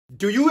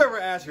Do you ever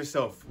ask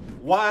yourself,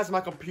 why is my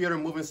computer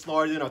moving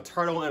slower than a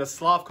turtle and a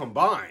sloth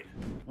combined?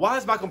 Why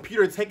is my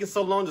computer taking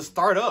so long to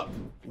start up?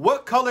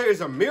 What color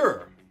is a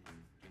mirror?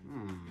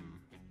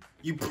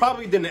 You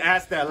probably didn't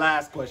ask that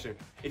last question.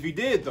 If you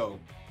did though,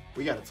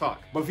 we gotta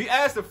talk. But if you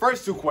asked the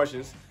first two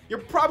questions, you're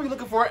probably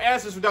looking for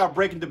answers without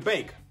breaking the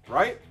bank,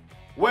 right?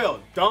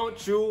 Well,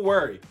 don't you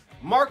worry.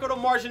 Marco the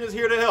Martian is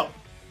here to help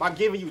by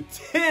giving you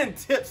 10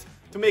 tips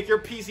to make your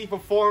PC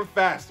perform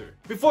faster.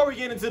 Before we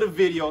get into the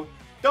video,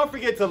 don't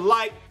forget to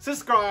like,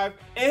 subscribe,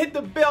 and hit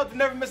the bell to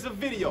never miss a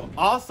video.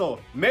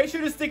 Also, make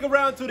sure to stick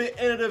around to the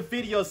end of the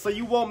video so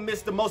you won't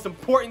miss the most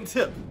important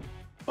tip.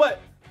 But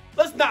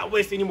let's not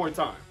waste any more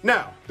time.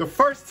 Now, the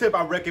first tip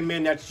I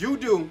recommend that you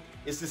do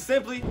is to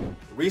simply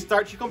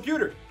restart your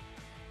computer.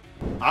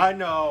 I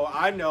know,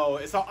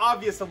 it's an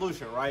obvious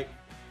solution, right?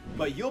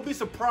 But you'll be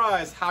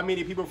surprised how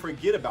many people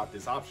forget about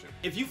this option.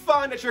 If you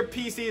find that your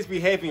PC is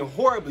behaving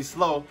horribly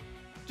slow,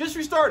 just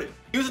restart it.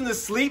 Using the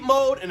sleep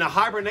mode and the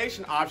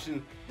hibernation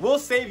option will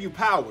save you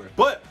power,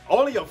 but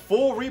only a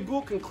full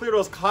reboot can clear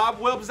those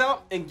cobwebs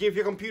out and give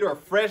your computer a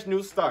fresh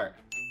new start.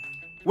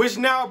 Which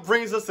now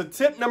brings us to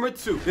tip number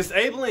 2,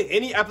 disabling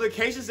any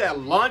applications that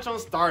launch on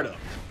startup.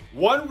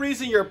 One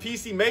reason your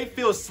PC may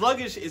feel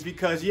sluggish is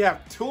because you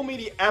have too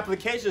many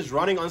applications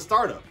running on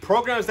startup,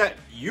 programs that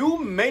you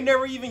may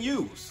never even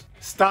use.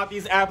 Stop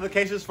these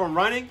applications from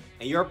running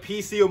and your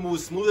PC will move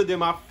smoother than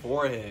my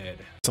forehead.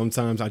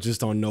 Sometimes I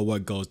just don't know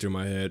what goes through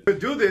my head. To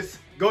do this,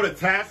 go to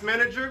Task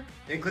Manager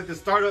and click the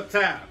Startup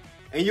tab.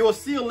 And you will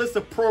see a list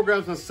of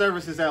programs and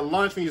services that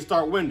launch when you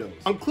start Windows.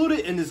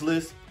 Included in this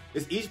list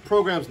is each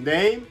program's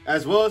name,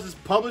 as well as its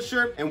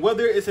publisher, and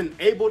whether it's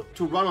enabled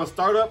to run on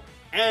startup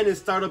and its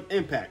startup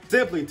impact.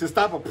 Simply, to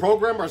stop a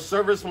program or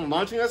service from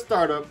launching at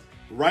startup,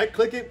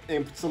 right-click it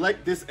and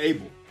select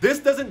Disable. This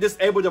doesn't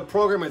disable the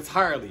program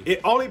entirely.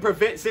 It only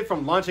prevents it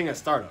from launching at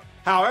startup.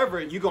 However,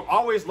 you can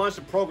always launch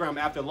the program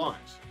after launch.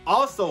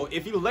 Also,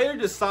 if you later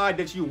decide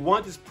that you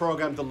want this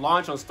program to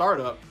launch on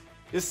startup,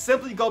 just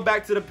simply go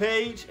back to the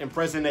page and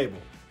press Enable.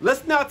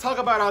 Let's now talk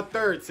about our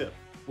third tip,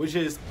 which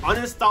is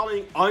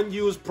uninstalling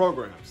unused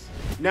programs.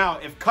 Now,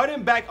 if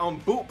cutting back on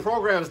boot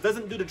programs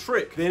doesn't do the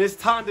trick, then it's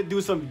time to do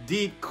some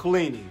deep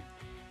cleaning,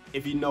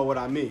 if you know what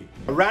I mean.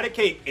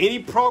 Eradicate any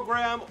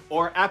program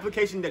or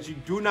application that you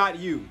do not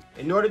use.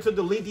 In order to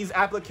delete these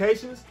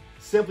applications,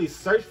 simply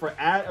search for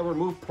add or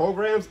remove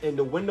programs in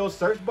the Windows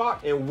search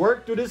box and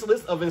work through this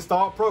list of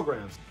installed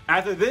programs.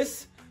 After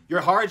this,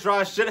 your hard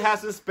drive should have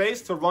some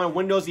space to run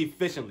Windows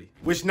efficiently.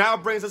 Which now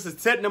brings us to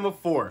tip number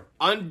 4,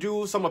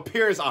 undo some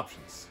appearance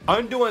options.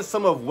 Undoing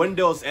some of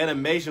Windows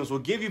animations will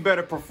give you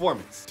better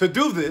performance. To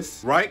do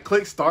this,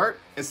 right-click Start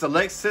and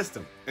select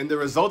System. In the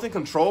resulting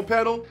control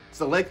panel,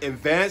 select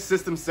Advanced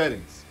System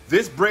Settings.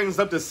 This brings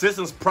up the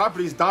System's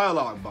Properties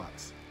dialog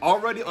box.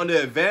 Already on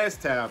the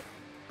Advanced tab,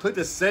 click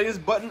the Settings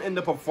button in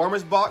the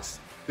Performance box.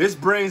 This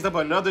brings up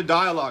another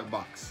dialog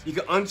box. You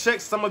can uncheck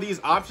some of these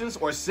options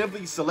or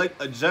simply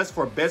select Adjust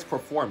for best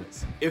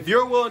performance. If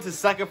you're willing to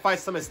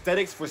sacrifice some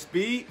aesthetics for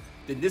speed,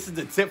 then this is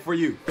the tip for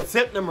you.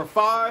 Tip number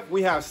 5,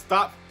 we have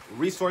stop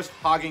resource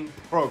hogging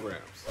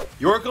programs.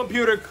 Your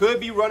computer could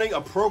be running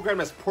a program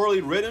that's poorly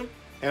written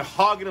and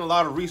hogging a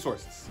lot of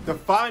resources. To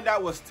find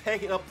out what's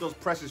taking up those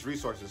precious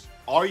resources,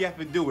 all you have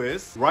to do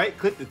is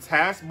right-click the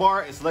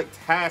taskbar and select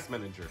Task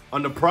Manager.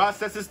 On the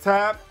Processes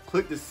tab,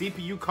 click the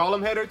CPU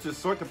column header to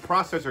sort the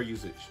processor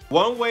usage.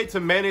 One way to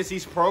manage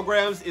these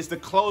programs is to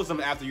close them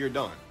after you're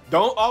done.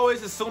 Don't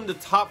always assume the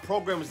top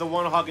program is the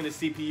one hogging the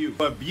CPU,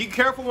 but be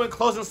careful when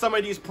closing some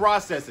of these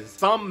processes.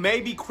 Some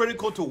may be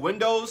critical to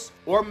Windows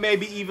or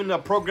maybe even a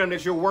program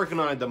that you're working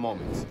on at the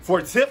moment.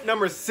 For tip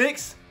number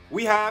 6,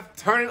 we have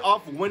turning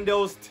off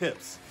Windows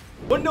tips.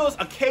 Windows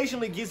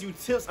occasionally gives you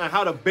tips on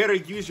how to better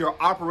use your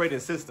operating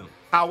system.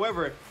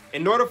 However,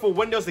 in order for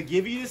Windows to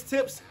give you these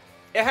tips,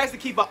 it has to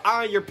keep an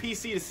eye on your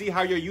PC to see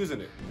how you're using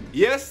it.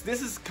 Yes,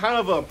 this is kind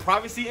of a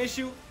privacy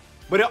issue,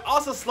 but it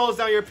also slows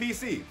down your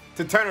PC.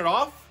 To turn it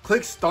off,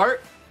 click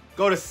Start,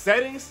 go to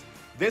Settings,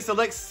 then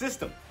select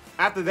System.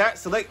 After that,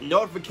 select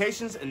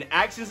Notifications and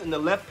Actions in the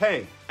left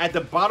pane. At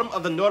the bottom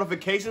of the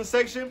Notifications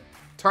section,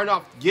 turn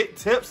off Get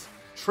Tips,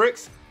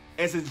 Tricks,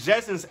 and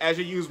Suggestions as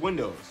you use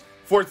Windows.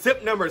 For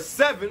tip number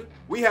 7,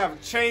 we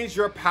have Change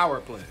Your Power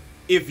Plan.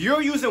 If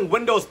you're using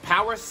Windows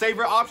Power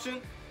Saver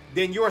option,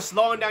 then you're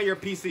slowing down your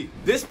PC.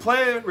 This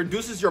plan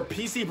reduces your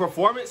PC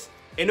performance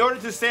in order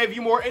to save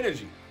you more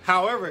energy.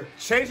 However,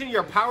 changing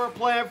your power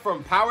plan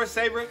from Power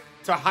Saver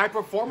to High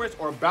Performance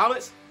or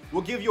Balance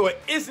will give you an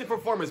instant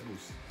performance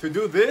boost. To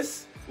do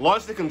this,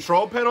 launch the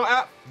Control Panel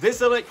app, then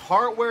select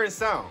Hardware and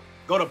Sound.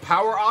 Go to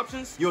Power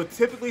Options, you'll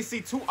typically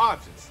see 2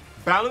 options,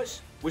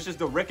 Balance, which is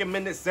the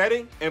recommended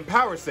setting, and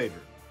Power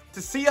Saver.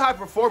 To see a high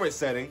performance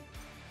setting,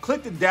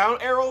 click the down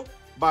arrow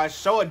by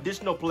Show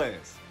Additional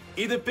Plans.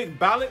 Either pick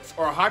Balance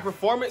or High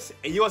Performance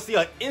and you'll see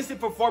an instant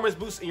performance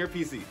boost in your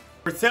PC.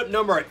 For tip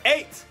number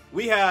 8,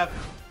 we have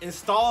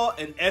install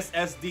an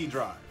SSD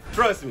drive.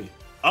 Trust me,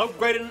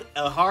 upgrading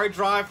a hard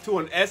drive to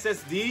an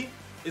SSD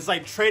It's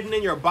like trading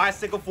in your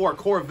bicycle for a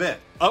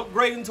Corvette.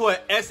 Upgrading to an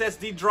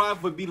SSD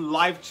drive would be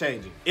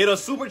life-changing. It'll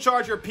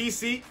supercharge your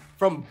PC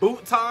from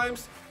boot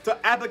times to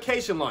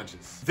application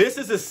launches. This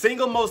is the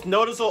single most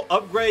noticeable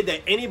upgrade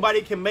that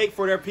anybody can make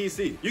for their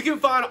PC. You can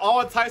find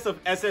all types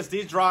of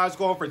SSD drives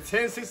going for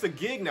 10 cents a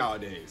gig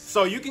nowadays.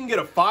 So you can get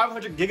a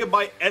 500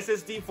 gigabyte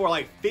SSD for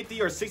like $50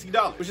 or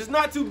 $60, which is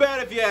not too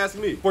bad if you ask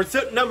me. For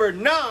tip number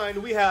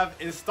 9, we have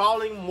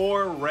installing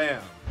more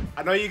RAM.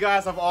 I know you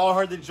guys have all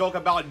heard the joke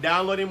about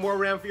downloading more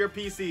RAM for your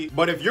PC,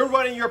 but if you're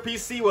running your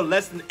PC with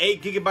less than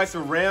 8 gigabytes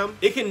of RAM,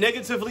 it can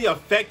negatively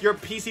affect your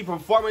PC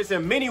performance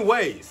in many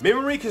ways.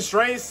 Memory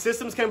constrained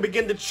systems can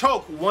begin to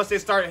choke once they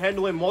start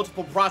handling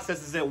multiple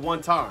processes at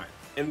one time.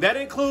 And that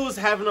includes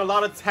having a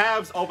lot of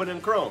tabs open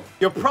in Chrome.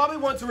 You'll probably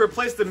want to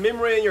replace the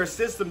memory in your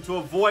system to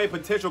avoid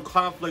potential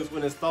conflicts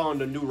when installing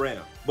the new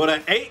RAM. But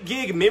an 8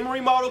 gig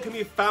memory model can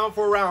be found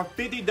for around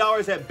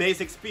 $50 at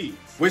basic speeds.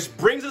 Which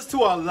brings us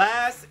to our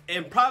last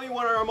and probably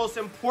one of our most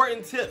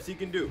important tips you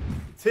can do.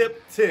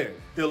 Tip 10,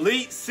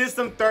 delete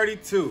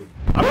System32.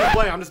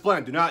 I'm just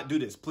playing. Do not do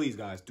this, please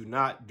guys. Do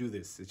not do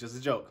this. It's just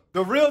a joke.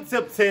 The real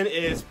tip 10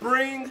 is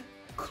spring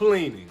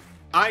cleaning.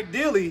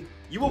 Ideally,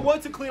 you will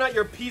want to clean out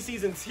your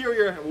PC's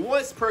interior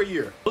once per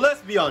year. But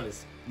let's be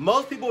honest,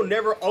 most people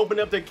never open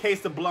up their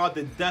case to blow out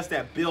the dust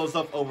that builds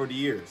up over the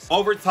years.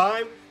 Over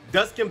time,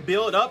 dust can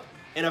build up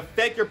and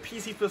affect your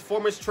PC's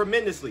performance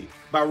tremendously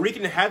by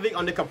wreaking havoc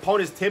on the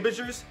component's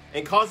temperatures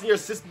and causing your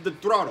system to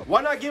throttle.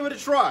 Why not give it a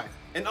try?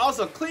 And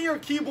also, clean your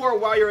keyboard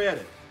while you're at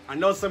it. I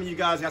know some of you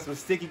guys got some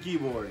sticky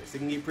keyboards. It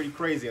can get pretty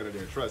crazy under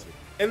there, trust me.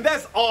 And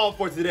that's all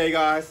for today,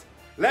 guys.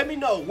 Let me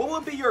know, what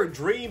would be your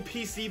dream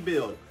PC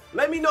build?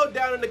 Let me know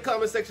down in the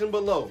comment section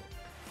below.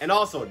 And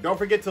also, don't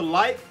forget to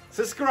like,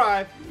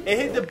 subscribe, and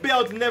hit the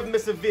bell to never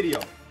miss a video.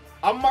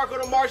 I'm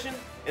Marco the Martian,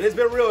 and it's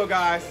been real,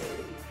 guys.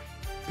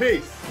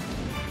 Peace.